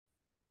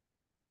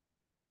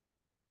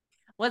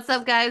What's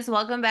up, guys?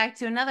 Welcome back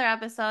to another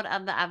episode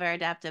of the Ever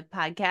Adaptive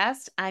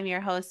Podcast. I'm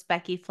your host,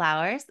 Becky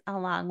Flowers,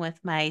 along with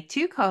my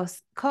two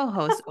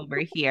co-hosts over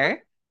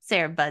here,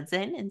 Sarah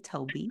Budson and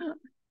Toby.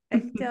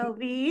 And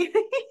Toby.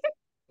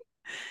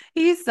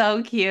 He's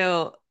so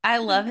cute. I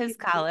love his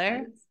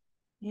collar.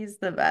 He's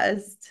the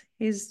best.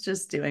 He's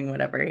just doing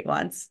whatever he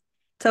wants.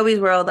 Toby's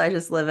world, I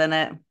just live in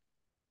it.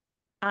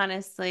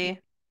 Honestly,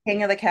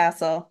 King of the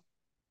castle.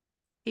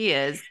 he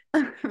is.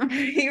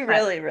 He But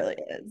really, really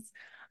is.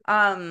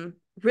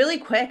 Really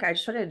quick, I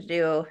just wanted to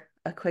do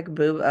a quick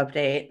boob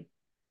update,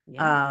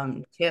 yeah,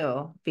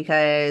 too,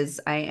 because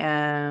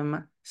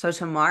so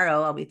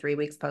tomorrow I'll be 3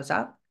 weeks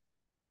post-op.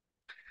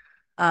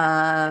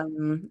 I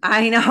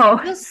it know.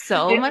 feels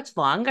so It much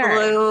longer.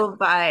 flew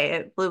by.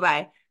 It flew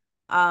by.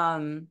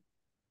 Um,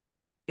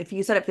 if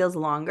you said it feels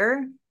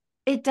longer,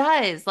 It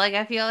does. Like,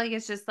 I feel like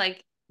it's just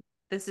like,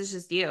 this is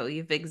just you.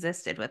 You've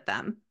existed with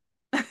them.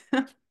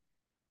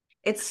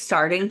 it's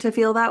starting to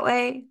feel that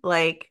way,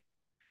 like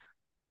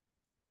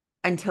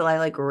until I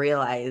like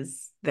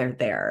realize they're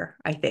there,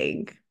 I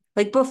think.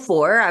 Like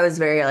before, I was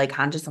very like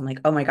conscious. I'm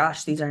like, oh my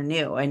gosh, these are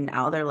new. And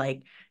now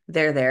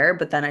they're there,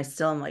 but then I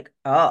still am like,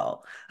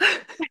 oh.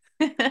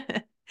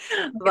 But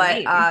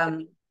Great.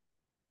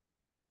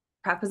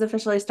 prep has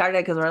officially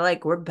started because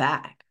we're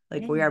back.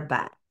 Like we are Yeah.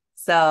 back.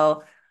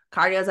 So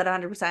cardio's at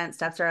 100%,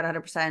 steps are at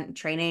 100%.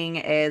 Training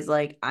is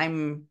like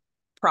I'm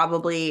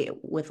probably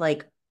with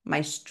like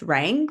my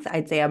strength,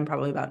 I'd say I'm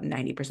probably about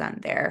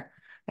 90% there.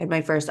 I had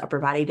my first upper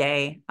body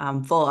day,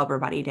 full upper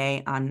body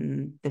day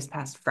on this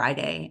past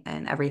Friday,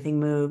 and everything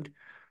moved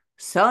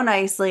so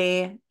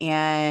nicely.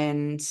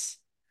 And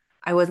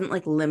I wasn't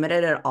like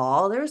limited at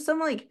all. There was some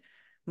like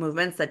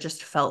movements that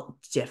just felt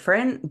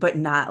different, but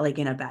not like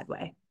in a bad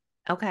way.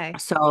 Okay.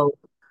 So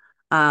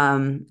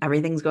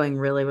everything's going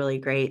really, really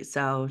great.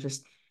 So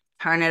just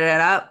turning it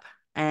up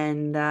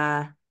and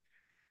added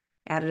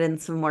in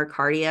some more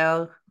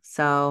cardio.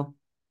 So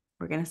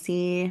we're gonna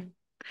see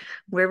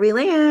where we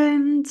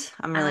land.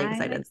 I'm really I'm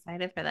excited.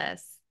 excited for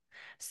this.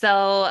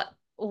 So,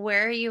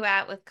 where are you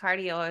at with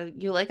cardio? Are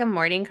you like a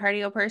morning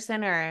cardio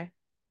person or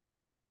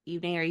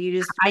evening, or you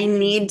just I really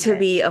need do to it?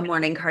 be a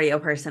morning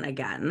cardio person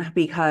again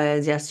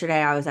because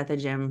yesterday I was at the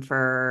gym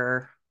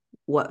for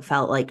what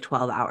felt like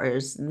 12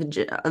 hours.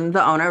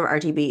 The owner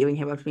of RTB even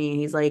came up to me and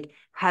he's like,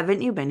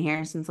 "Haven't you been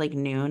here since like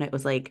noon?" It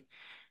was like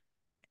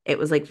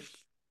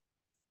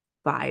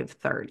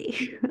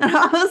 5:30. And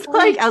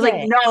Holy I was like,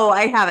 shit. no,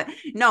 I haven't.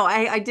 No,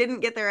 I didn't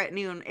get there at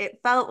noon. It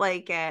felt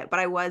like it, but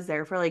I was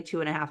there for like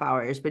 2.5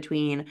 hours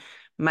between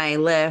my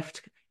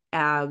lift,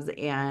 abs,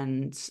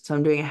 and so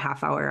I'm doing a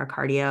half hour of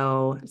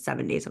cardio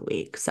 7 days a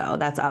week. So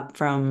that's up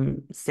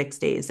from 6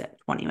 days at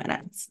 20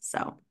 minutes.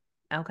 So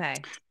Okay.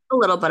 a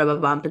little bit of a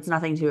bump. It's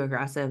nothing too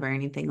aggressive or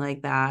anything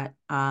like that.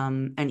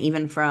 And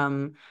even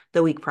from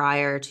the week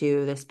prior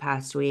to this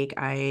past week,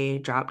 I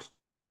dropped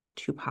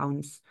 2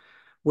 pounds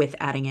with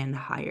adding in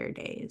higher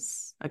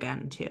days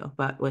again too,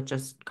 but with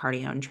just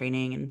cardio and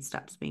training and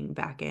steps being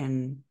back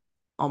in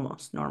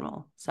almost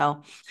normal.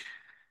 So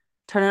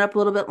turn it up a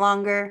little bit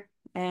longer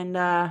and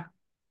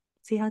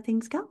see how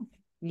things go.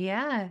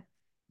 Yeah.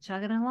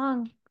 Chugging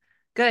along.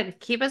 Good.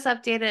 Keep us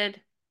updated.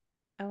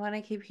 I want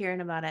to keep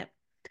hearing about it.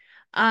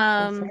 For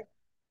Um, sure.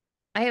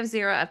 I have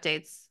zero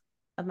updates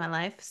of my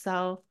life,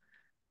 so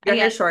I Your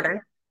guess, hair's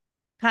shorter.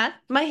 huh?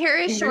 My hair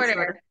is Your hair's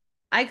shorter. shorter.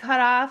 I cut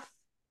off,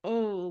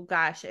 oh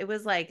gosh, it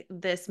was like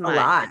this A much.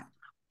 lot.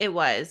 It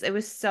was. It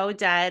was so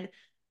dead,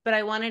 but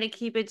I wanted to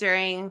keep it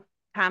during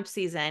comp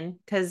season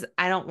because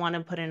I don't want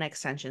to put in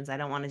extensions. I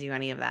don't want to do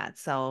any of that.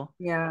 So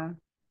Yeah.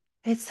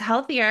 it's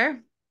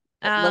healthier.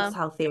 It looks Um,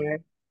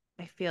 healthier.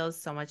 it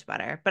feels so much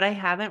better, but I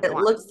haven't It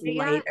washed looks it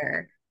yet.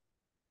 lighter.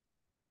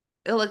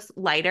 It looks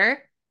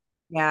lighter.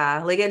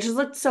 Yeah, like it just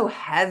looked so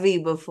heavy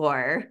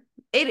before.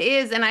 It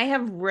is, and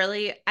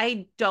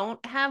I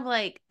don't have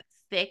like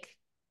thick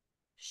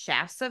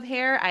shafts of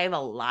hair. I have a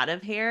lot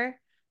of hair.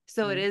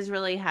 So it Mm. is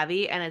really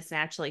heavy and it's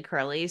naturally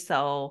curly.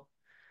 So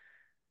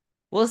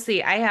we'll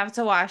see. I have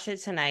to wash it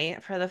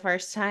tonight for the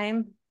first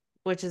time,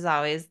 which is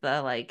always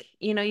the like,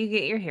 you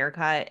get your hair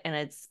cut and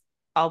it's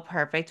all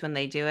perfect when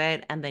they do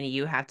it, and then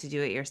you have to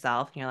do it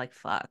yourself, and you're like,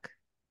 fuck.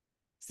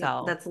 Yep,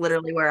 So that's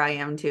literally where I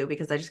am too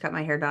because I just got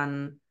my hair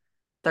done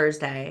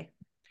Thursday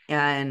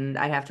and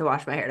I have to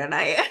wash my hair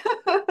tonight.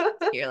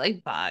 you're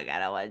like, fuck, I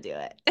don't want to do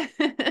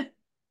it.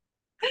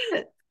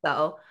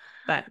 So,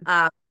 But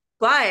um,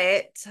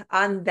 but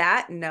on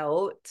that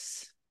note,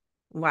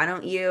 why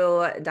don't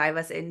you dive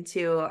us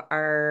into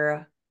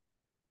our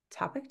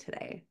topic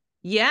today?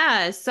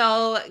 yeah.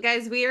 So,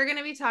 guys, we are going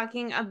to be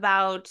talking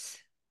about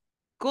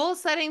goal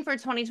setting for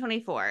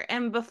 2024.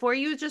 And before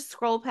you just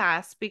scroll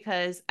past,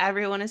 because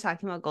everyone is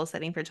talking about goal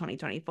setting for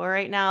 2024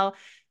 right now,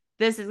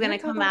 this is going We're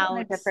to gonna talk come about it in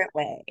a out. different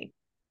way.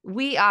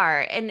 We are.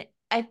 And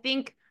I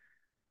think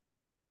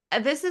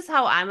this is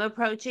how I'm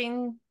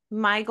approaching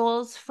my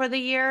goals for the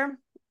year.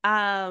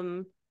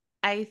 Um,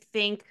 I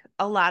think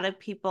a lot of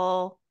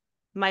people,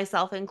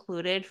 myself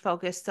included,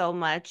 focus so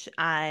much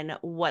on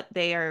what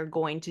they are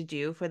going to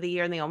do for the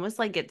year, and they almost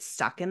like get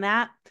stuck in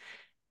that.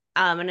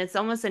 And it's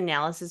almost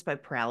analysis by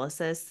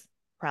paralysis,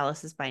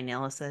 paralysis by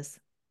analysis.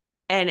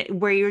 And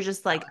where you're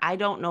just like, I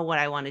don't know what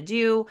I want to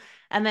do.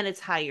 And then it's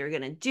how you're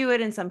going to do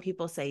it. And some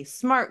people say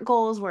SMART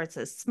goals, where it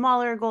says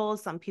smaller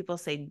goals. Some people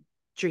say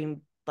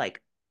dream,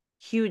 like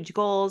huge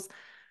goals,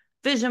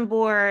 vision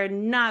board,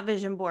 not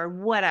vision board,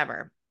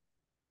 whatever.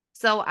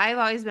 So I've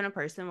always been a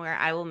person where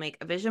I will make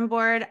a vision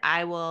board.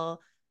 I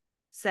will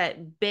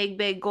set big,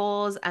 big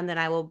goals, and then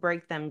I will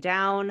break them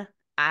down.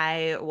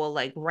 I will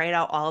like write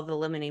out all of the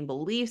limiting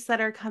beliefs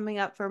that are coming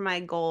up for my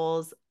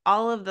goals,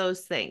 all of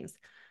those things.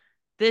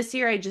 This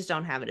year, I just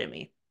don't have it in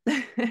me.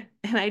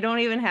 And I don't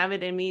even have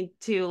it in me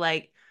to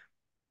like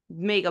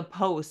make a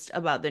post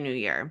about the new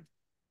year.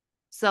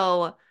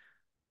 So,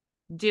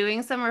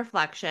 doing some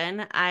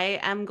reflection, I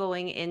am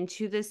going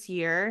into this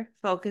year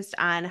focused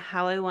on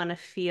how I want to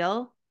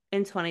feel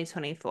in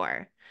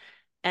 2024.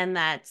 And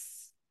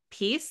that's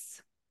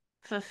peace,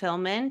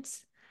 fulfillment,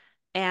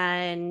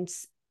 and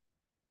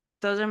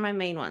those are my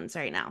main ones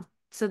right now.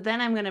 So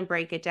then I'm going to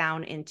break it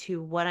down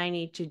into what I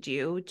need to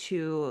do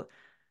to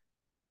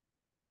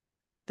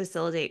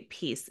facilitate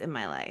peace in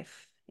my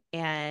life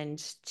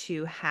and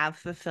to have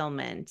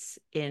fulfillment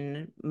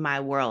in my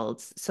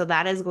world. So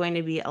that is going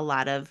to be a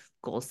lot of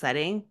goal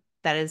setting.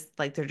 That is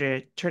like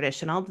the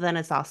traditional, but then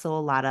it's also a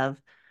lot of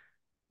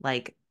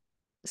like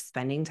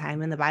spending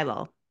time in the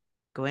Bible,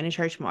 going to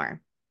church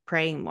more,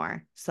 praying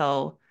more.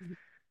 So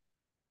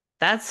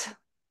that's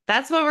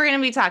that's what we're going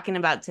to be talking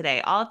about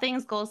today. All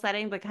things goal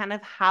setting, but kind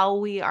of how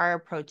we are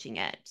approaching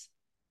it.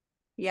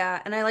 Yeah,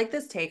 and I like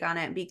this take on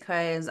it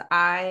because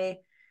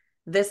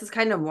this is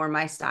kind of more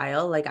my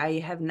style. Like I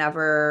have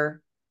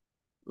never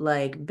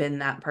like been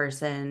that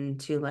person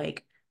to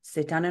like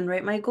sit down and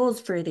write my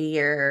goals for the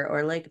year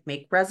or like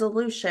make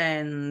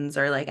resolutions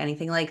or like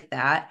anything like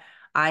that.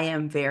 I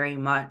am very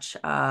much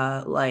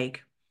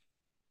like,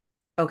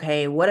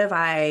 okay, what have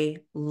I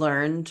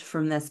learned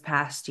from this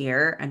past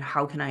year and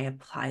how can I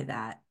apply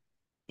that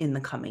in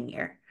the coming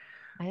year?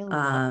 I love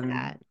Um,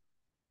 that.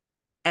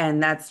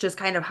 and that's just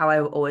kind of how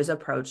I've always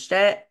approached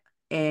it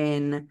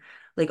in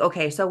like,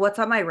 okay, so what's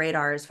on my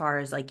radar as far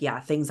as like, yeah,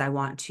 things I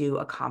want to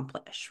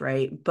accomplish,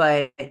 right?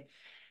 But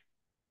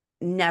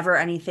never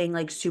anything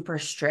like super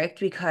strict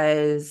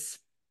because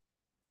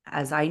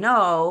as I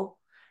know,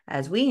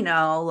 as we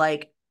know,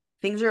 like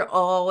things are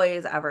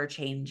always ever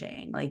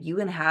changing. Like you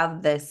can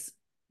have this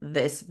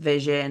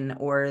vision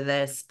or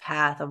this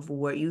path of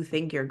where you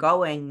think you're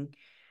going,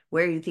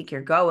 where you think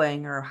you're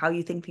going or how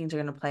you think things are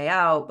going to play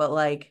out, but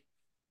like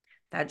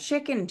that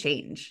shit can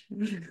change.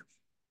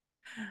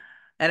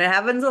 And it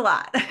happens a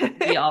lot.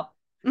 Yeah.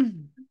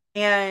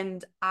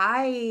 And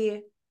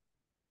I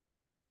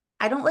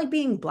don't like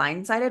being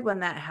blindsided when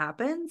that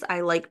happens.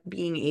 I like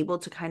being able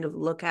to kind of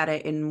look at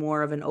it in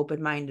more of an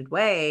open-minded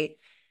way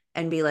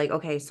and be like,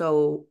 okay,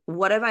 so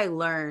what have I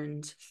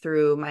learned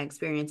through my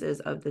experiences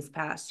of this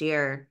past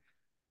year?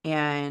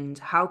 And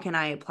how can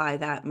I apply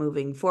that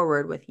moving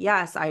forward with,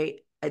 yes,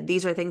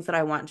 these are things that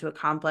I want to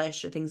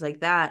accomplish or things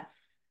like that,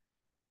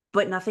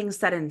 but nothing's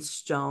set in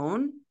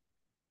stone.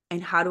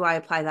 And how do I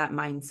apply that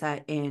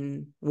mindset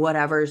in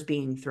whatever's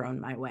being thrown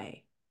my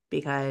way?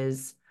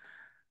 Because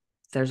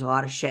there's a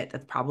lot of shit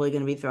that's probably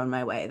going to be thrown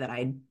my way that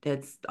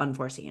it's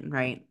unforeseen,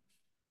 right?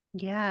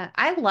 Yeah,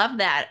 I love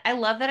that. I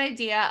love that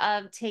idea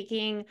of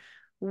taking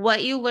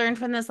what you learned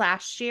from this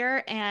last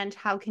year and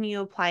how can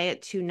you apply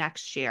it to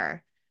next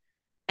year.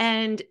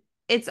 And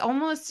it's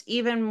almost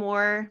even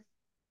more,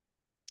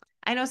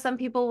 I know some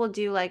people will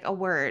do like a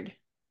word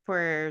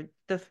for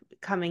the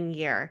coming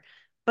year,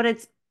 but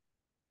it's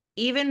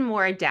even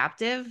more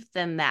adaptive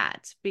than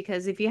that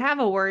because if you have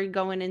a word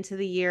going into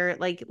the year,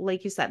 like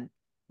you said,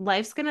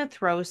 life's going to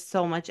throw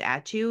so much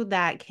at you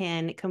that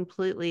can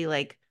completely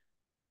like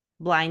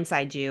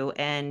blindside you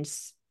and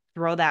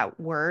throw that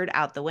word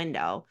out the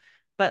window.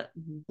 But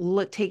Mhm.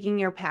 look, taking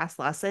your past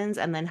lessons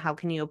and then how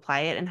can you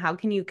apply it and how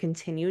can you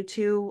continue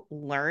to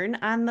learn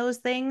on those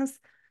things?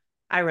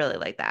 I really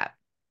like that.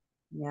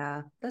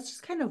 Yeah, that's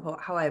just kind of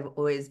how I've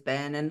always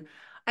been. And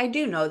I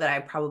do know that I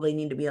probably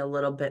need to be a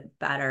little bit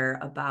better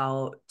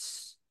about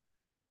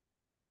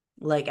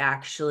like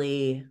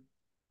actually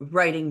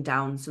writing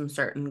down some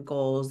certain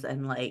goals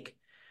and like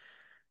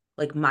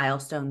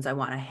milestones I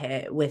want to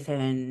hit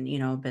within,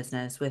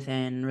 business,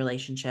 within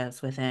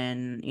relationships,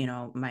 within,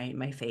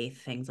 my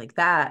faith, things like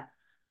that.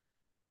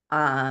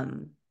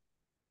 Um,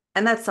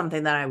 And that's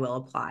something that I will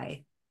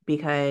apply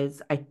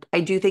because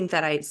I do think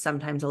that I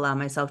sometimes allow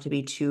myself to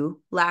be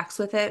too lax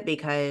with it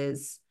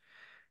because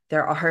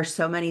there are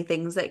so many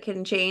things that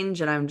can change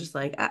and I'm just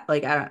like I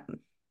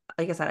don't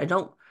like I said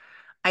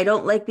I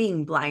don't like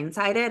being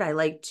blindsided. I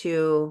like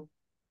to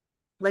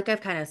like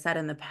I've kind of said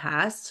in the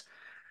past,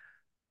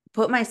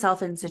 put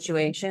myself in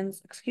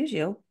situations, excuse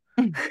you.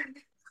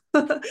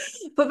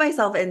 Put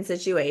myself in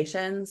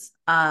situations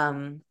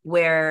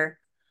where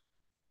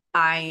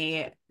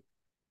I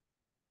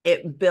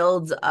it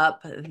builds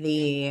up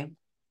the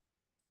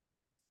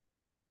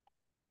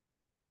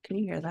can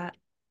you hear that?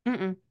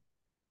 Mm-mm.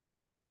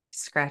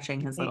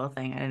 Scratching his little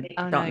thing. I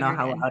Oh no, don't know you're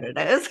how good. loud it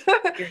is.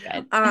 You're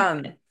good.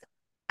 Um,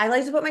 I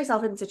like to put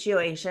myself in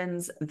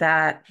situations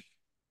that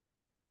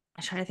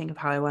I'm trying to think of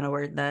how I want to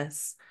word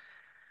this,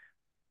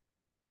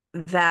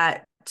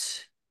 that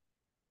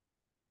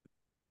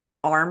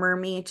armor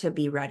me to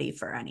be ready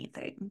for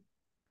anything,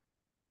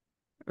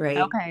 right?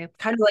 Okay.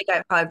 Kind of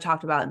like how I've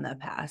talked about in the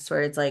past,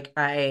 where it's like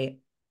I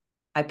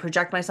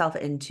project myself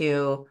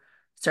into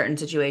certain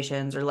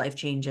situations or life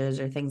changes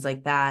or things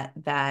like that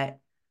that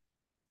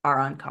are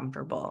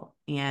uncomfortable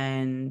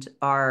and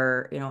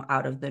are,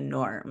 out of the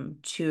norm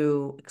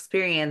to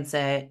experience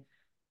it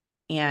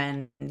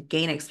and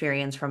gain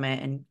experience from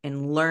it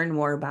and learn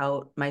more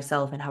about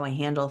myself and how I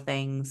handle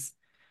things.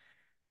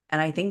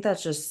 And I think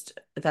that's just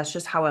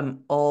how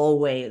I'm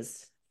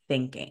always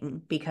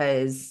thinking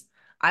because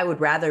I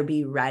would rather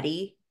be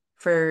ready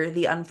for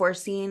the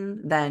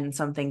unforeseen than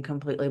something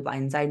completely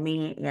blindside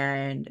me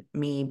and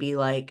me be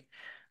like,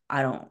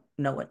 I don't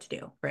know what to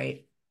do,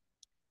 right?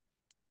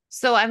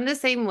 So I'm the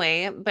same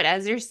way, but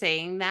as you're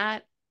saying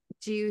that,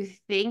 do you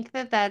think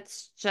that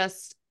that's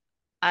just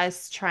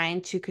us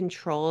trying to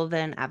control the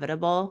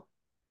inevitable?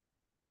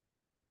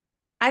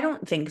 I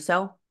don't think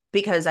so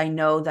because I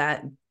know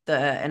that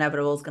the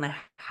inevitable is going to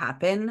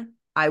happen.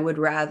 I would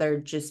rather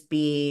just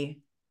be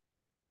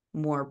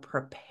more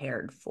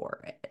prepared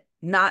for it,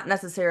 not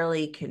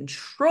necessarily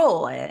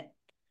control it,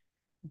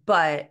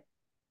 but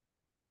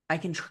I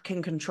can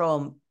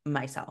control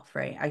myself,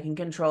 right? I can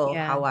control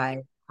Yeah. how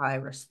I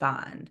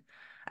respond.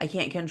 I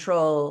can't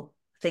control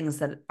things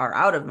that are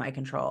out of my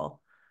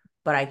control,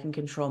 but I can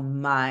control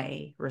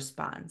my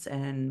response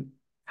and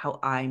how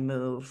I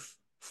move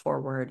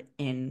forward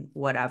in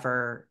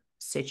whatever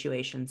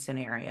situation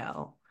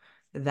scenario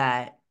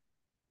that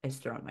is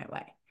thrown my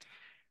way.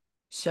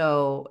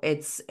 So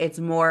it's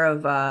more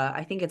of a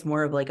I think it's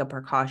more of like a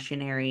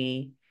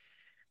precautionary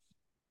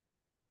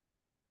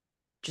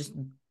just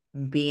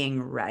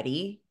being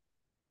ready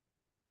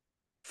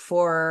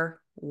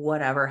for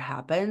whatever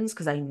happens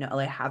because I know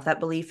I have that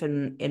belief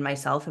in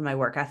myself and my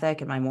work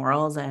ethic and my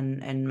morals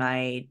and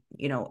my,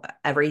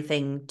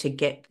 everything to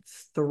get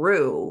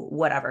through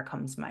whatever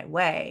comes my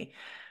way.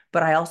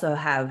 But I also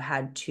have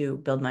had to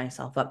build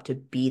myself up to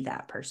be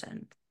that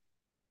person.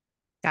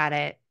 Got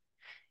it.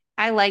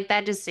 I like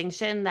that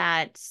distinction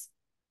that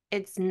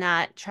it's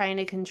not trying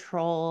to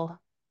control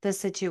the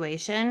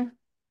situation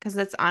because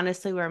that's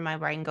honestly where my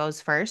brain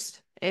goes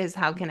first is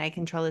how can I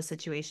control the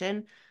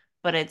situation?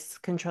 But it's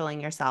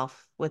controlling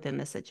yourself within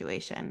the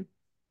situation.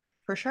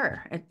 For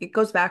sure. It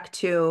goes back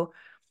to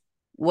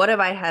what have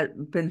I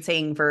had been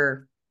saying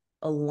for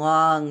a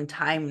long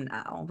time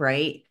now,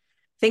 right?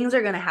 Things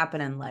are going to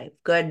happen in life,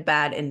 good,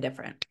 bad,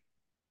 indifferent.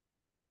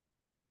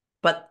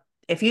 But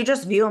if you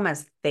just view them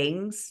as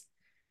things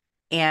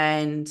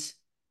and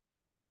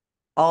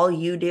all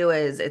you do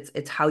is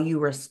it's how you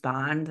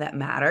respond that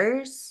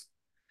matters,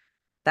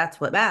 that's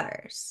what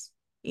matters.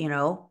 You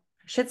know,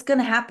 shit's going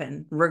to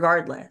happen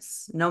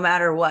regardless, no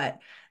matter what.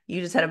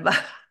 You just had a bug.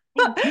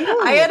 I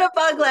I do. had a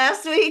bug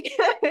last week.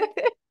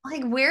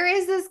 Like, where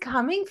is this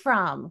coming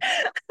from?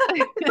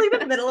 It's like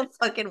the middle of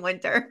fucking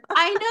winter.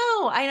 I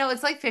know. I know.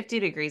 It's like 50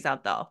 degrees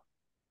out though.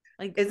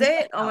 Like, Is we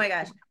it? gotta Oh my go.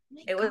 gosh. Oh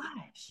my It was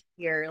gosh.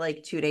 here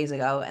like 2 days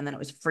ago, and then it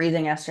was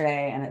freezing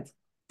yesterday, and it's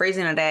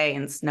freezing today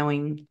and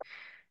snowing.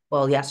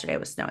 Well, yesterday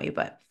was snowy,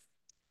 but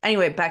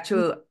anyway, back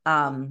to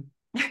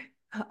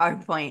our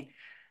point.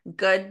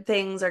 Good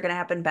things are gonna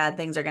happen, bad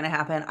things are gonna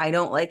happen. I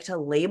don't like to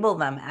label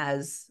them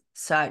as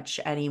such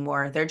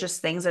anymore. They're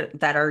just things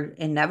that are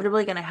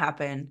inevitably gonna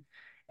happen.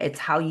 It's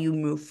how you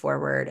move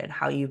forward and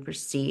how you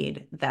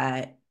proceed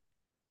that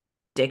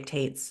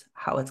dictates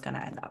how it's gonna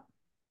end up.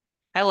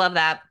 I love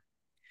that.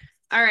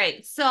 All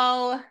right.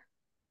 So,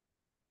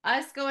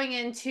 us going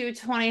into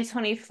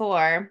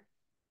 2024,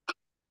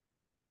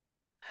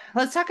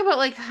 let's talk about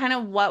like kind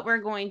of what we're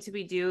going to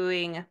be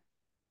doing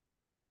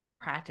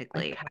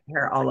Like practically. cat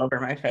hair all over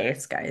my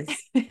face, guys.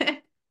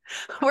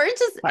 We're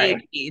just Sorry.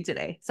 AP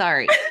today.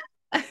 Sorry.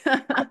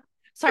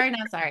 Sorry,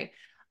 not sorry.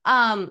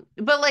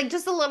 But like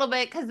just a little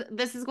bit because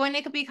this is going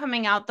to be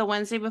coming out the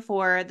Wednesday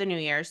before the New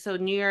Year's. So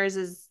New Year's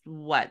is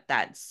what,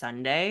 that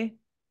Sunday?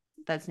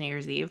 That's New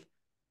Year's Eve.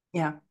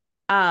 Yeah.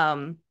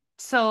 Um,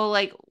 so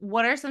like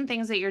what are some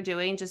things that you're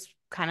doing just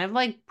kind of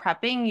like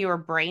prepping your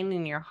brain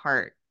and your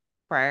heart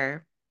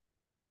for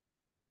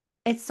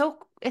it's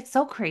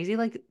so crazy.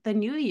 Like the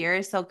new year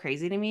is so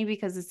crazy to me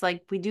because it's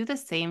like we do the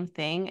same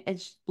thing.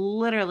 It's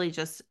literally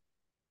just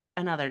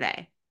another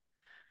day.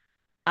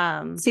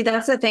 Um, See,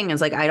 that's the thing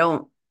is like I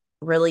don't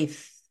really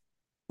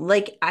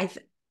like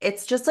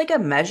it's just like a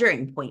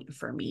measuring point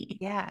for me.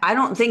 yeah. I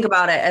don't think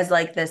about it as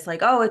like this, like,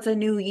 oh, it's a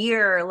new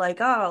year, like,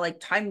 oh, like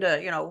time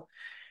to,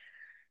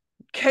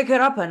 kick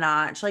it up a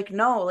notch. Like,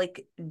 no,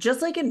 like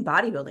just like in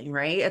bodybuilding,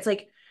 right? It's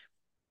like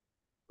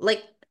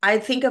I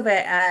think of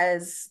it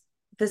as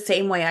the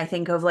same way I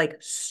think of like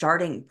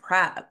starting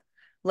prep.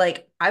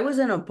 Like I was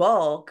in a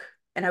bulk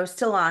and I was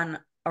still on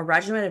a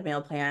regimented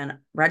meal plan,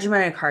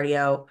 regimented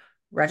cardio,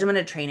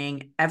 regimented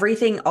training.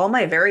 Everything, all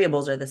my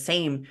variables are the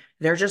same.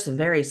 They're just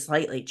very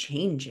slightly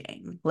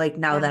changing. Like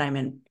now Yeah. that I'm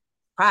in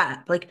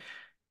prep, like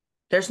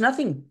there's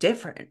nothing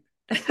different.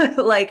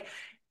 Like,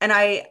 and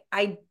I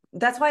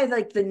that's why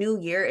like the new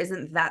year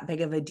isn't that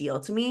big of a deal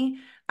to me.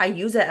 I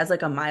use it as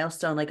like a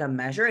milestone, like a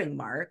measuring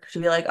mark to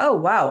be like, oh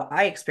wow,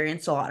 I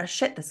experienced a lot of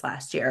shit this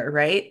last year,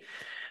 right?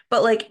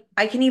 But like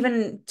I can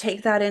even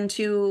take that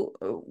into,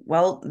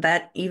 well,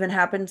 that even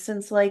happened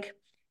since like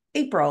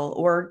April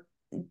or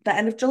the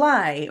end of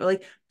July.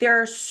 Like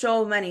there are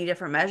so many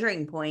different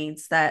measuring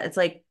points that it's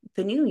like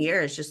the new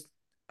year is just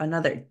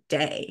another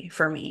day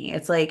for me.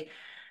 It's like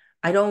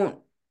I don't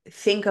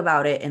think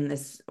about it in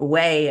this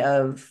way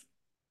of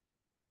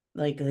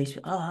like these,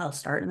 oh, I'll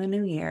start in the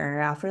new year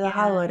after the Yeah.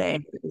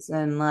 holidays.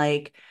 And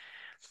like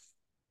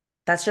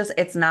that's just,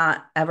 it's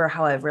not ever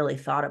how I've really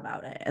thought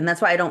about it. And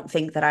that's why I don't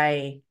think that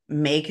I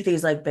make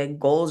these like big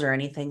goals or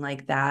anything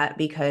like that,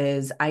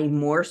 because I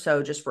more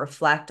so just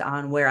reflect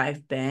on where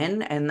I've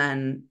been and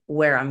then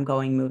where I'm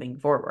going moving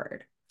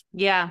forward.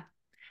 Yeah.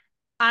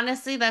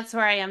 Honestly, that's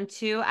where I am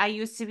too. I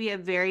used to be a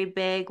very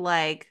big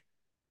like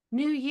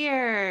new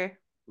year,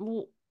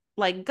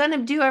 like gonna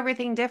do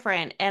everything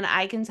different. And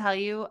I can tell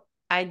you,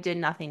 I did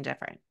nothing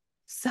different.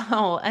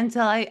 So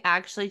until I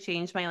actually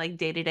changed my like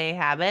day-to-day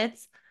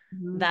habits,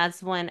 Mhm.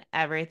 that's when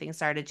everything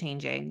started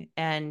changing.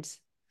 And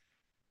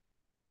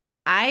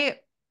I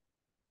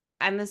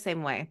I'm the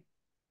same way.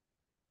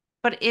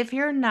 But if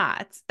you're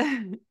not,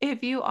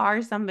 if you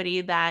are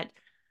somebody that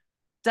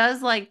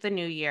does like the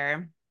new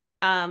year,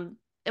 and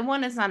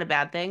one, it's not a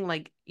bad thing,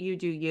 like you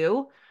do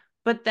you.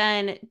 But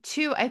then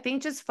two, I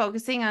think just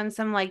focusing on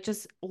some like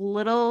just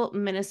little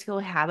minuscule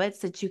habits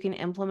that you can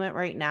implement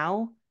right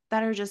now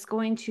that are just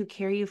going to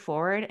carry you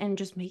forward and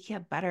just make you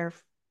a better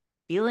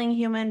feeling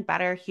human,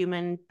 better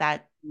human,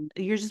 that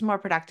you're just more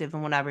productive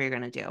in whatever you're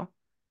gonna do.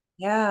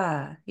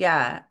 Yeah,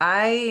 yeah,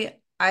 I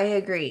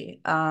agree.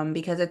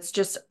 Because it's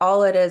just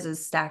all it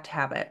is stacked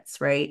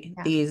habits, right?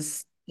 Yeah.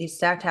 These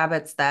stacked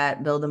habits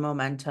that build a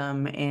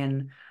momentum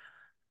in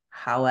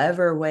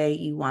however way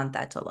you want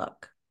that to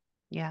look.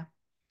 Yeah.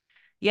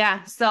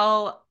 Yeah.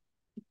 So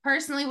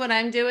personally, what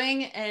I'm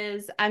doing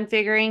is I'm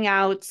figuring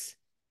out,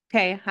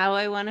 okay, how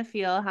I want to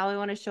feel, how I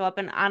want to show up.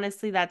 And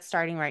honestly, that's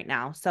starting right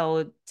now.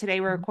 So today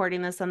we're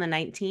recording this on the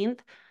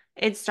 19th.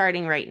 It's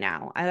starting right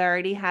now. I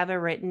already have it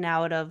written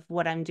out of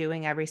what I'm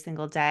doing every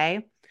single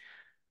day.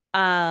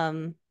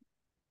 Um,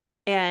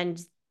 and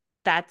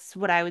that's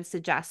what I would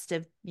suggest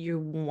if you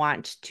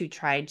want to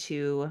try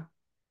to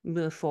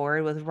move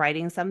forward with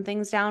writing some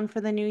things down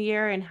for the new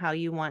year and how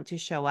you want to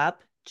show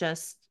up.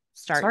 Just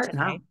start Start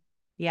now. today.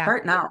 Yeah.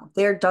 Start now.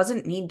 There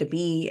doesn't need to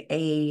be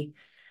a,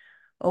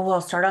 oh,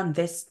 well, start on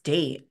this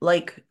date.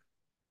 Like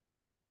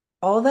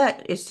all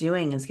that is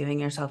doing is giving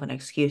yourself an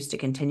excuse to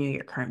continue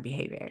your current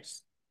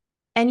behaviors.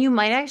 And you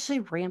might actually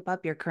ramp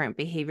up your current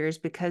behaviors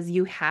because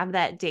you have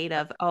that date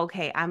of,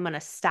 okay, I'm going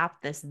to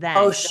stop this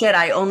Oh then. shit,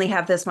 I only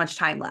have this much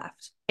time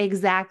left.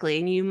 Exactly.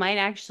 And you might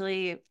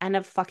actually end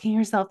up fucking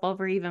yourself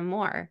over even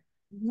more.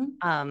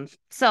 Mhm.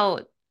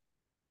 So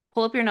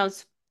pull up your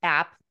notes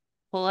app,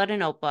 pull out a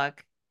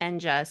notebook,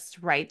 and just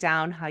write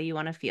down how you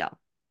want to feel.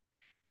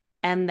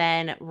 And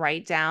then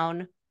write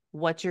down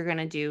what you're going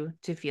to do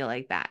to feel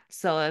like that.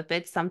 So if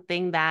it's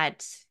something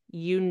that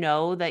you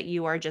know that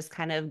you are just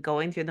kind of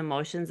going through the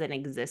motions and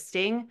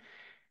existing,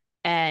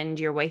 and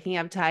you're waking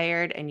up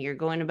tired and you're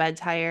going to bed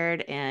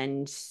tired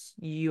and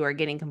you are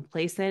getting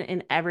complacent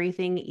in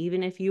everything,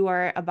 even if you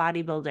are a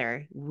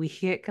bodybuilder, we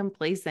get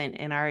complacent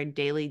in our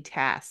daily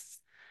tasks.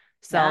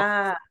 So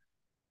Yeah.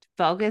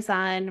 focus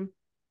on And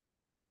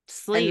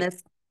sleep.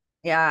 this,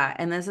 yeah,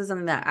 and this is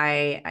something that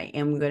I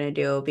am gonna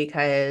do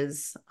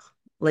because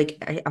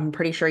like I'm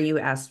pretty sure you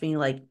asked me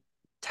like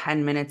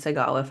 10 minutes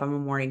ago if I'm a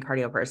morning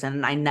cardio person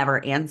and I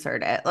never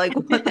answered it. Like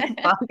what the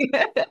fuck?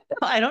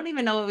 I don't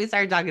even know what we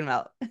started talking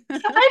about. I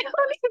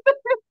don't even,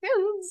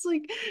 it's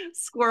like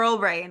squirrel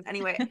brain.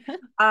 Anyway,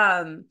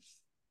 um,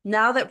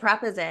 now that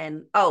prep is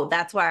in, oh,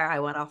 that's why I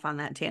went off on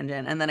that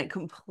tangent and then it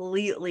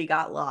completely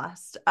got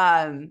lost.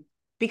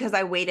 Because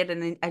I waited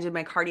and then I did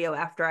my cardio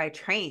after I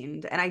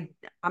trained and I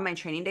on my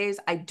training days,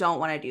 I don't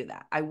want to do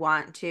that. I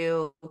want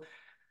to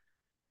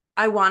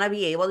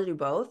be able to do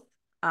both.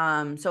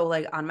 So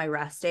like on my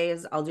rest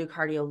days, I'll do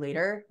cardio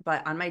later,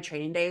 but on my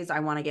training days,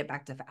 I want to get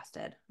back to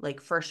fasted. Like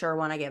for sure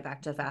want to get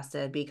back to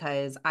fasted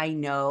because I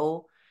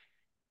know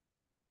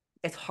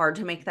it's hard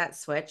to make that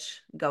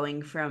switch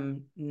going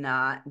from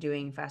not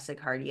doing fasted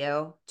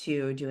cardio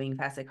to doing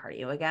fasted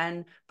cardio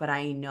again. But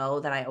I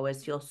know that I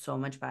always feel so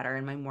much better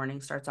and my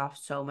morning starts off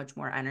so much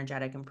more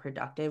energetic and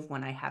productive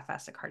when I have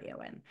fasted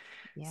cardio in.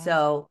 Yeah.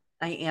 So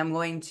I am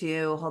going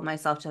to hold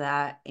myself to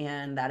that.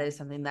 And that is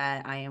something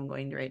that I am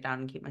going to write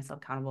down and keep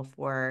myself accountable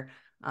for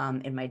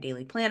in my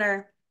daily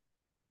planner,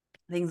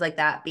 things like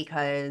that,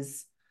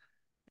 because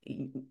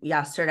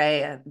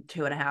yesterday,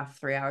 2.5,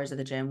 3 hours at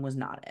the gym was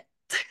not it.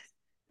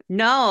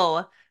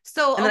 No.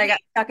 So, And then I okay. got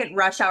stuck in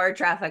rush hour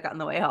traffic on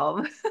the way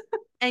home.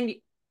 And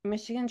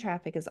Michigan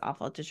traffic is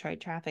awful. Detroit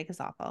traffic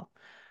is awful.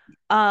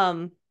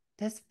 Um,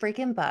 this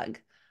freaking bug.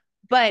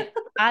 But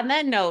on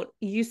that note,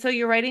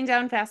 you're writing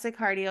down fasted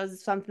cardio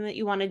is something that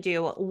you want to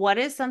do. What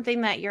is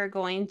something that you're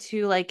going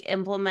to like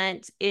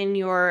implement in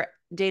your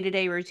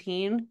day-to-day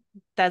routine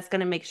that's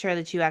going to make sure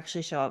that you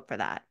actually show up for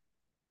that.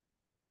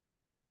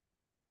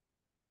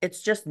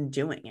 It's just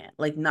doing it,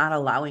 like not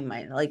allowing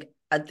my like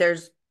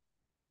there's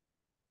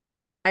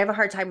I have a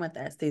hard time with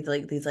this.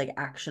 These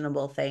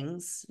actionable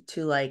things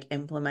to like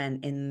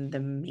implement in the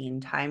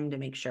meantime to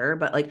make sure.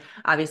 But like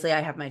obviously I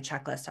have my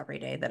checklist every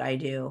day that I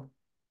do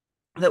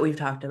that we've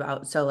talked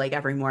about. So like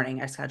every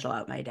morning I schedule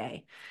out my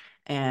day.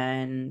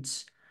 And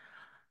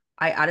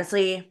I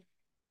honestly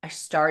I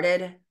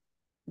started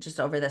just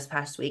over this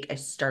past week, I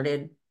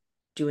started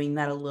doing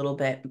that a little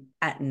bit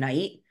at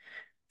night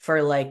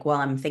for like while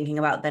I'm thinking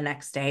about the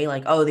next day,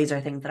 like, oh, these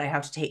are things that I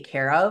have to take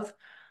care of,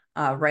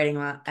 writing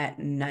them out at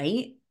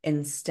night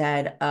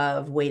instead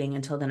of waiting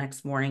until the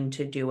next morning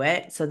to do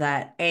it so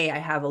that A, I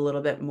have a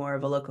little bit more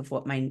of a look of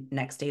what my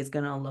next day is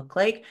going to look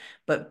like,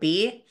 but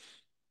B,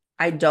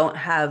 I don't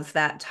have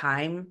that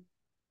time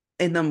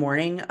in the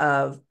morning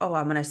of, oh,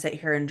 I'm going to sit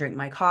here and drink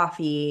my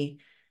coffee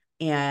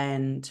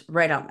and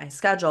write out my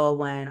schedule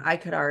when I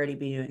could already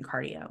be doing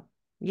cardio.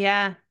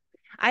 Yeah.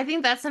 I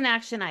think that's an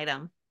action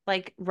item,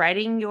 like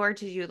writing your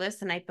to-do list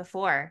the night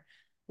before.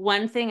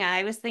 One thing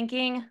I was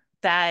thinking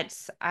that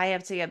I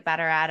have to get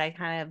better at, I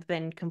kind of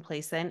been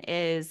complacent,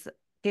 is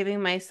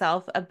giving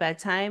myself a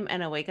bedtime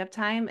and a wake up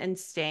time and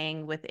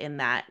staying within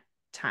that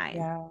time.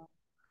 Yeah.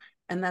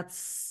 And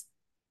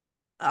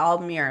I'll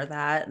mirror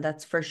that.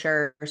 That's for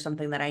sure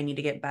something that I need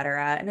to get better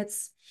at. And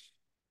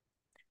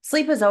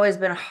sleep has always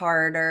been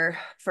harder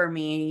for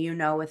me,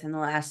 within the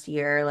last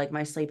year. Like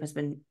my sleep has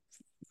been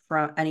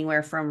from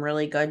anywhere from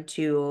really good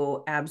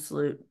to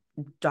absolute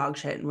dog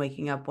shit and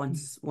waking up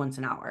once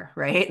an hour,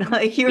 right?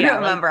 Like you Yeah, like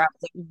remember I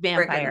was like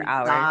vampire freaking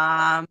hours.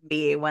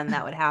 zombie when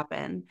that would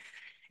happen.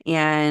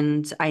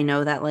 And I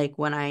know that like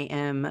when I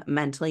am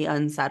mentally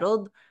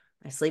unsettled,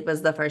 my sleep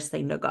is the first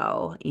thing to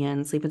go.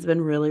 And sleep has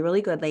been really,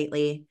 really good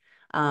lately.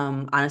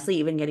 Honestly,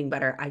 even getting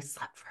better. I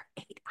slept for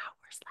 8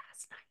 hours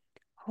last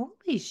night.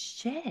 Holy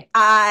shit.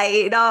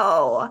 I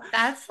know.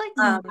 That's like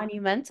Um,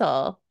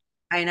 monumental.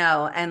 I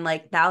know. And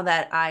like now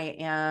that I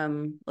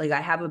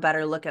have a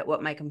better look at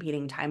what my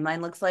competing timeline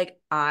looks like,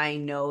 I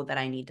know that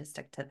I need to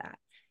stick to that.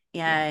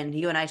 Yeah. And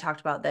you and I talked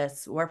about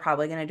this. We're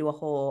probably going to do a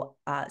whole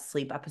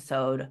sleep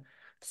episode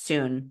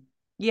soon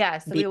Yeah,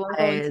 so we won't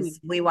go into because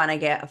we want to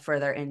get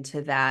further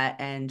into that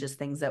and just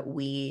things that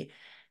we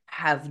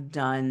have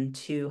done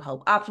to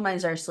help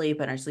optimize our sleep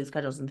and our sleep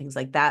schedules and things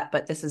like that.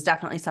 But this is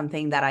definitely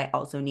something that I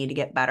also need to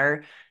get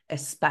better,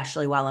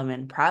 especially while I'm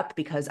in prep,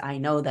 because I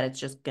know that it's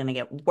just going to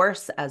get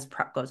worse as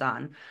prep goes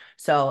on.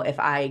 So if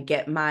I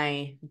get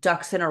my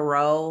ducks in a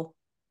row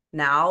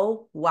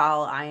now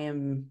while I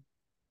am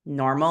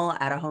normal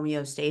at a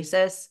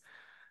homeostasis,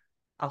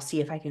 I'll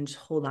see if I can just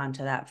hold on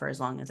to that for as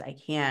long as I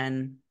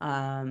can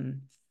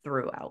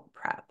throughout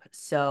prep.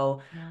 So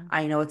yeah.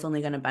 I know it's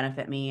only going to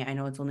benefit me. I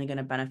know it's only going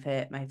to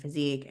benefit my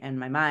physique and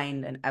my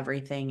mind and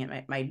everything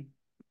and my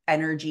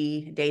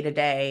energy day to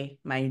day,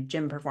 my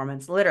gym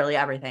performance, literally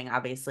everything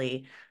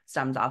obviously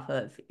stems off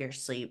of your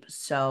sleep.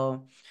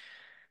 So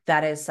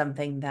that is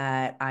something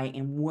that I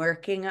am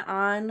working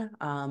on.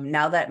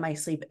 Now that my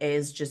sleep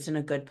is just in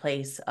a good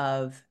place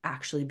of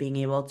actually being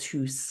able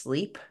to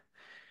sleep,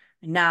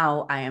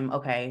 now I am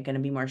okay, going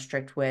to be more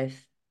strict with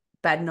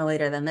bed no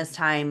later than this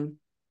time,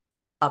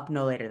 up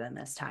no later than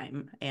this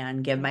time,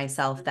 and give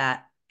myself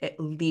that at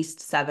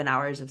least 7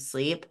 hours of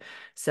sleep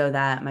so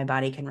that my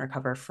body can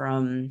recover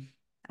from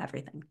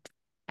everything.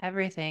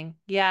 Everything.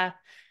 Yeah.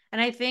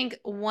 And I think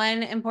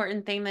one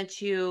important thing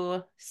that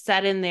you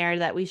said in there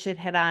that we should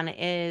hit on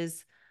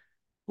is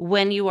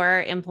when you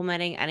are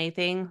implementing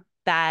anything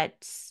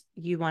that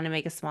you want to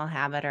make a small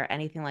habit or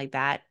anything like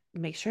that,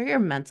 make sure your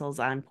mental's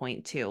on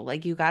point too.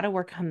 Like you got to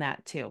work on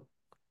that too.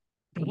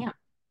 Damn.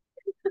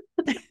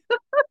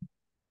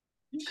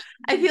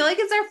 I feel like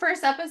it's our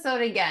first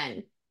episode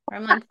again. Where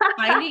I'm like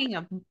finding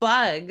a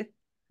bug.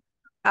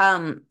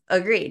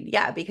 Agreed.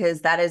 Yeah,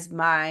 because that is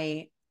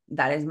my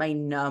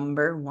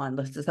number one.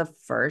 This is the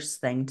first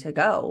thing to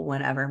go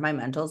whenever my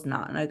mental's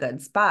not in a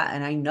good spot.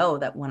 And I know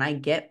that when I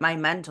get my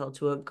mental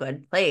to a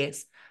good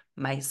place,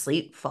 my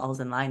sleep falls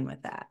in line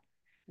with that.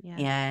 Yeah.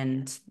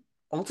 And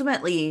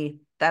ultimately,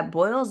 that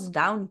boils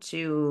down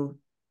to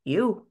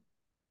you,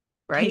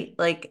 right?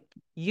 Like,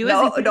 You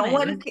as a no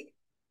one, human.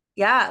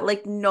 yeah,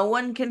 like no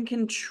one can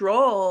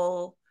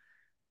control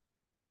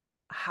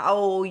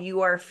how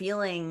you are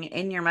feeling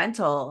in your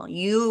mental.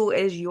 You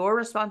is your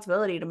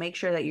responsibility to make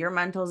sure that your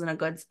mental is in a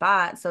good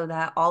spot so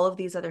that all of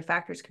these other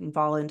factors can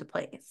fall into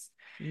place.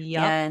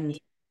 Yup. And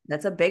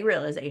that's a big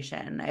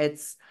realization.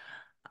 It's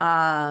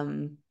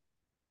um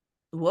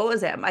what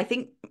was it? I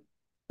think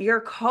your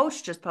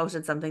coach just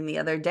posted something the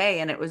other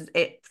day and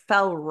it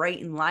fell right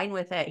in line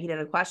with it. He did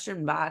a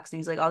question box and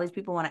he's like, all these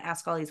people want to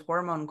ask all these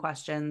hormone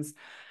questions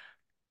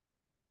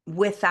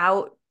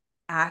without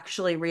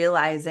actually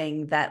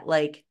realizing that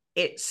like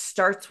it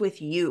starts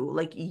with you.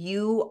 Like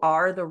you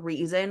are the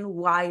reason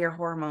why your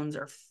hormones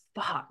are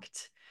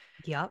fucked.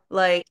 Yup.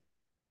 Like,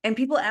 and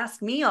people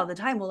ask me all the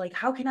time, well, like,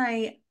 how can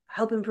I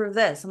help improve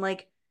this? I'm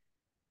like,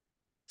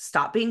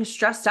 stop being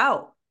stressed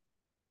out.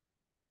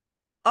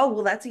 Oh,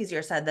 well, that's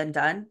easier said than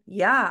done.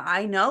 Yeah,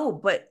 I know,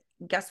 but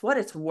guess what?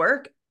 It's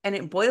work and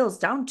it boils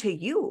down to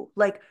you.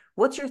 Like,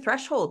 what's your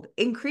threshold?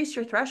 Increase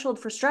your threshold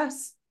for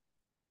stress.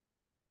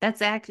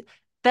 That's act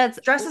that's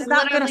Stress is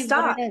not going to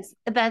literally what it stop. is.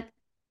 That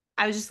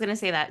I was just gonna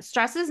say that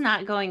stress is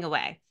not going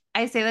away.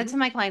 I say that to Mhm.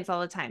 my clients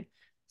all the time.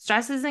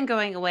 Stress isn't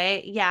going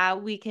away. Yeah,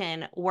 we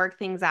can work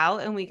things out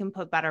and we can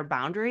put better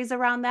boundaries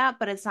around that,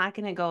 but it's not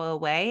going to go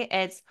away.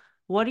 It's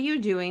what are you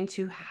doing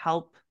to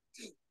help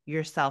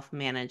yourself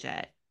manage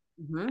it?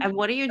 Mhm. And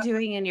what are you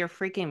doing in your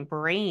freaking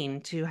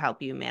brain to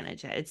help you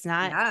manage it? It's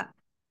not Yeah.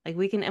 like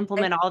we can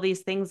implement And all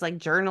these things like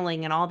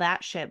journaling and all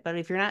that shit, but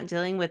if you're not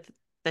dealing with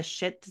the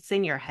shit that's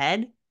in your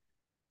head,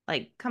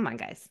 like, come on,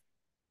 guys.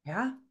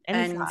 yeah.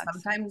 Any And frogs?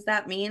 sometimes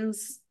that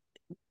means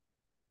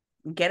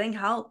getting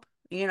help,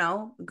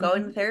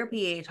 going to Mhm.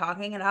 therapy,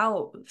 talking it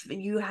out.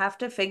 You have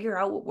to figure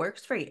out what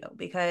works for you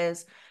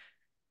because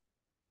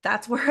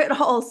that's where it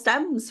all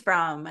stems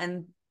from.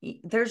 And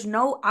there's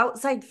no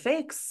outside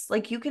fix.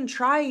 Like you can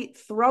try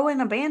throwing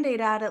a band-aid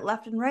at it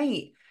left and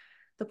right.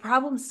 The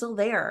problem's still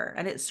there.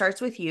 And it starts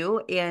with you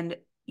and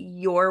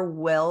your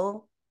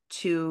will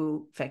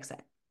to fix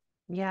it.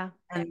 Yeah.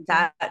 And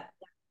Yeah. that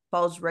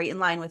falls right in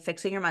line with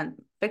fixing your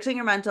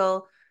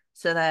mental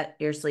so that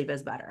your sleep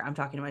is better. I'm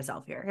talking to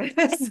myself here.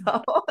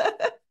 So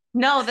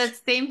No, that's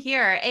same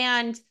here.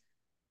 And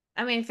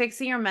I mean,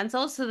 fixing your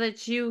mental so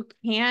that you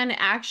can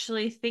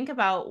actually think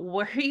about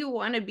where you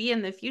want to be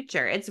in the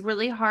future. It's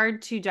really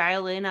hard to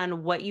dial in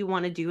on what you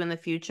want to do in the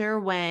future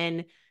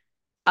when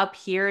up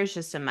here is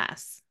just a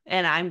mess.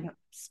 And I'm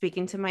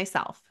speaking to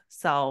myself.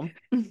 So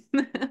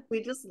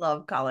we just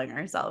love calling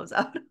ourselves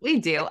out. we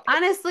do.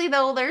 Honestly,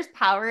 though, there's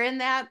power in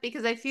that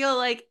because I feel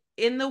like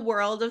in the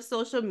world of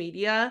social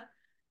media,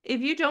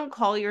 if you don't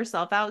call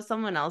yourself out,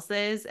 someone else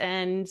is.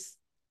 And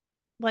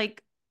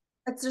like,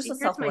 It's just a here's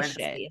my self-awareness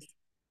shit. piece.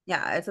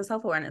 Yeah, it's a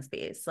self-awareness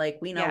piece. Like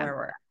we know Yeah. where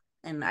we're at.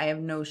 And I have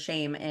no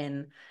shame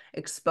in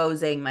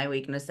exposing my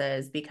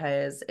weaknesses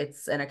because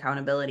it's an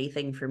accountability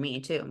thing for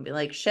me too. And be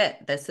like,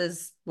 shit, this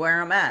is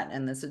where I'm at.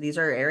 And these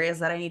are areas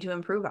that I need to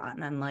improve on.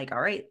 And I'm like, all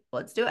right,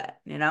 let's do it,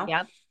 you know?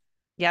 Yep.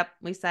 Yep.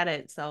 We said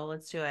it. So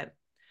let's do it.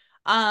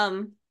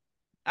 Um,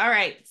 all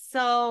right.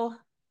 So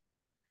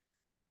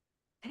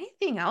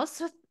anything else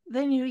with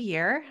the new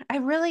year? I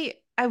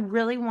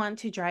really want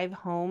to drive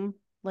home.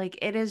 Like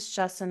it is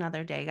just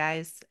another day,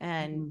 guys.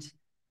 And Mhm.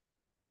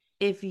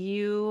 if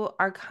you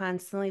are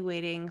constantly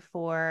waiting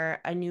for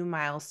a new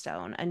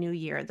milestone, a new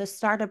year, the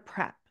start of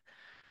prep,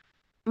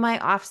 my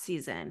off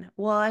season.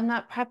 Well, I'm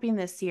not prepping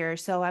this year,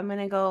 so I'm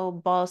gonna go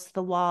balls to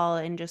the wall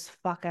and just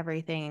fuck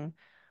everything.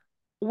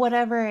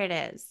 Whatever it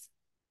is,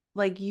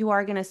 like you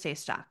are going to stay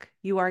stuck.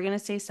 You are going to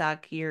stay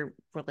stuck. Your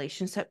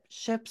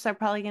relationships are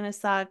probably going to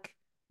suck.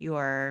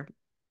 Your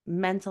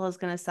mental is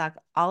going to suck.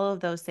 All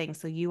of those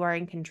things. So you are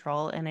in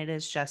control and it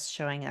is just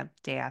showing up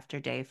day after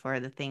day for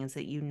the things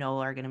that you know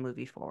are going to move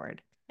you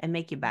forward and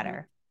make you Mhm.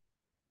 better.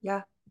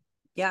 Yeah.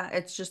 Yeah.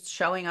 It's just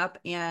showing up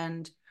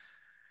and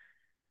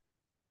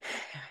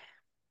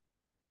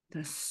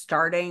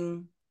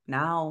starting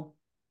now.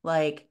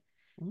 Like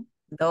Mm.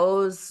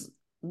 those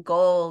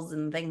goals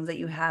and things that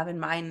you have in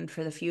mind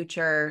for the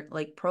future,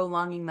 like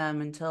prolonging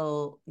them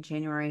until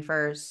January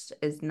 1st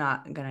is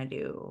not gonna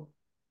do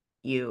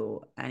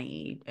you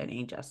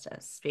any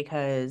justice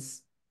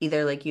because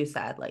either like you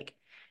said, like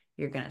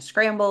you're gonna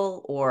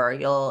scramble or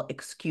you'll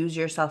excuse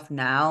yourself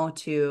now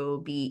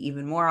to be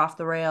even more off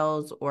the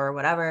rails or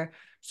whatever.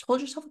 Just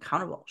hold yourself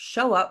accountable.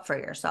 Show up for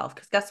yourself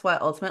because guess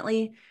what?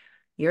 Ultimately,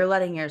 you're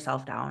letting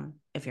yourself down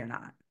if you're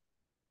not.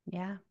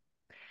 Yeah.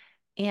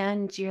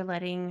 And you're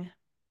letting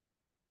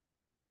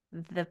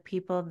the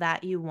people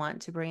that you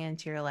want to bring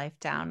into your life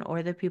down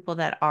or the people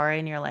that are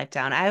in your life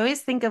down. I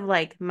always think of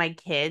like my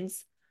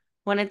kids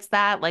when it's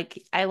that,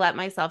 like I let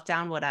myself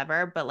down,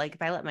 whatever, but like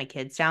if I let my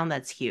kids down,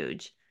 that's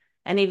huge.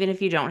 And even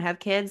if you don't have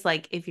kids,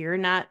 like if you're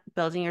not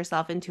building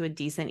yourself into a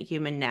decent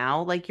human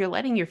now, like you're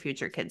letting your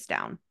future kids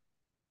down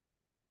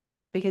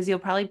because you'll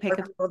probably pick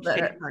Or a people that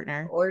shitty are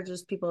partner. or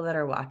just people that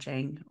are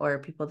watching or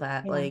people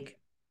that Yeah.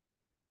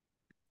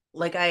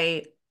 like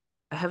I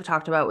have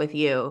talked about with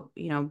you,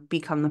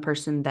 become the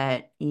person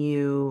that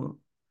you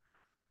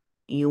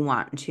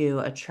want to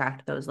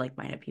attract those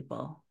like-minded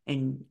people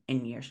in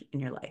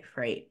your life,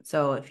 right?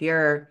 So if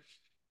you're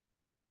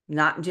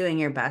not doing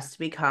your best to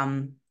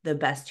become the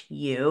best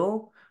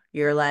you're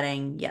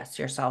letting, yes,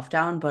 yourself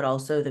down, but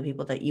also the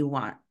people that you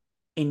want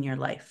in your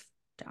life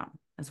down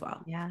as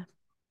well. Yeah.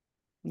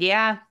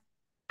 Yeah.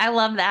 I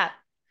love that.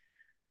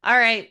 All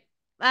right.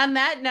 On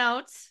that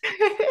note,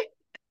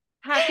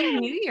 Happy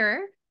New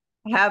Year.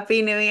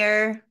 Happy New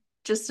Year.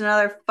 Just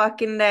another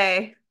fucking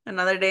day.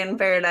 Another day in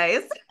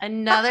paradise.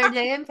 Another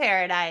day in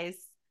paradise.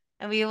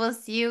 And we will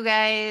see you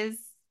guys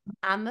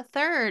on the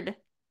 3rd,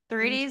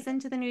 3 days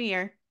into the new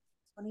year.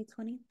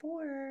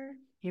 2024.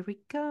 Here we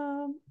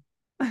go.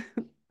 All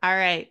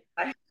right.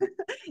 You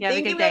have a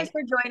Thank good you guys day.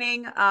 for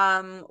joining.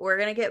 We're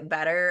gonna get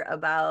better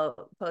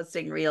about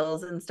posting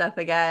reels and stuff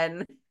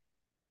again.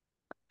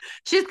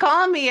 She's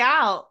calling me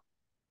out.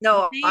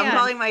 No, I'm Man,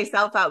 calling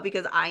myself out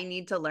because I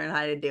need to learn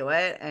how to do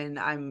it and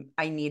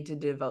I need to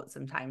devote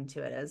some time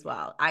to it as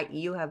well.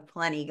 You have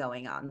plenty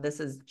going on. This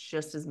is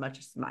just as much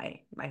as my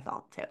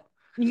fault too.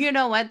 you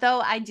know what though?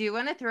 I do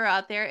want to throw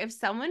out there if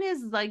someone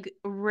is like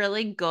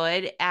really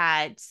good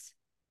at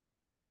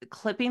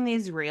clipping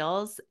these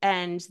reels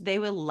and they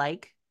would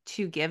like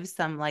to give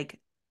some like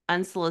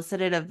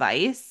unsolicited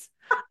advice,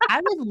 I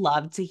would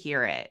love to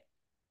hear it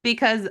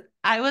because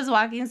I was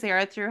walking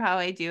Sarah through how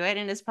I do it,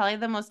 and it's probably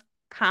the most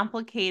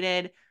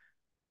complicated,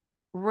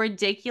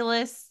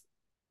 ridiculous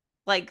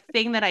like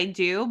thing that I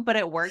do, but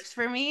it works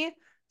for me.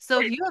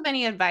 So if you have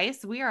any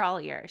advice, we are all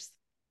ears.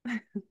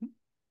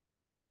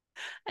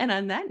 And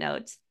on that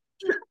note,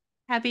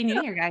 Happy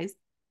New Year, guys.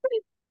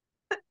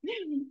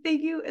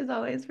 Thank you as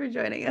always for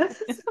joining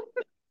us.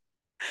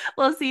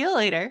 We'll see you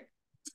later.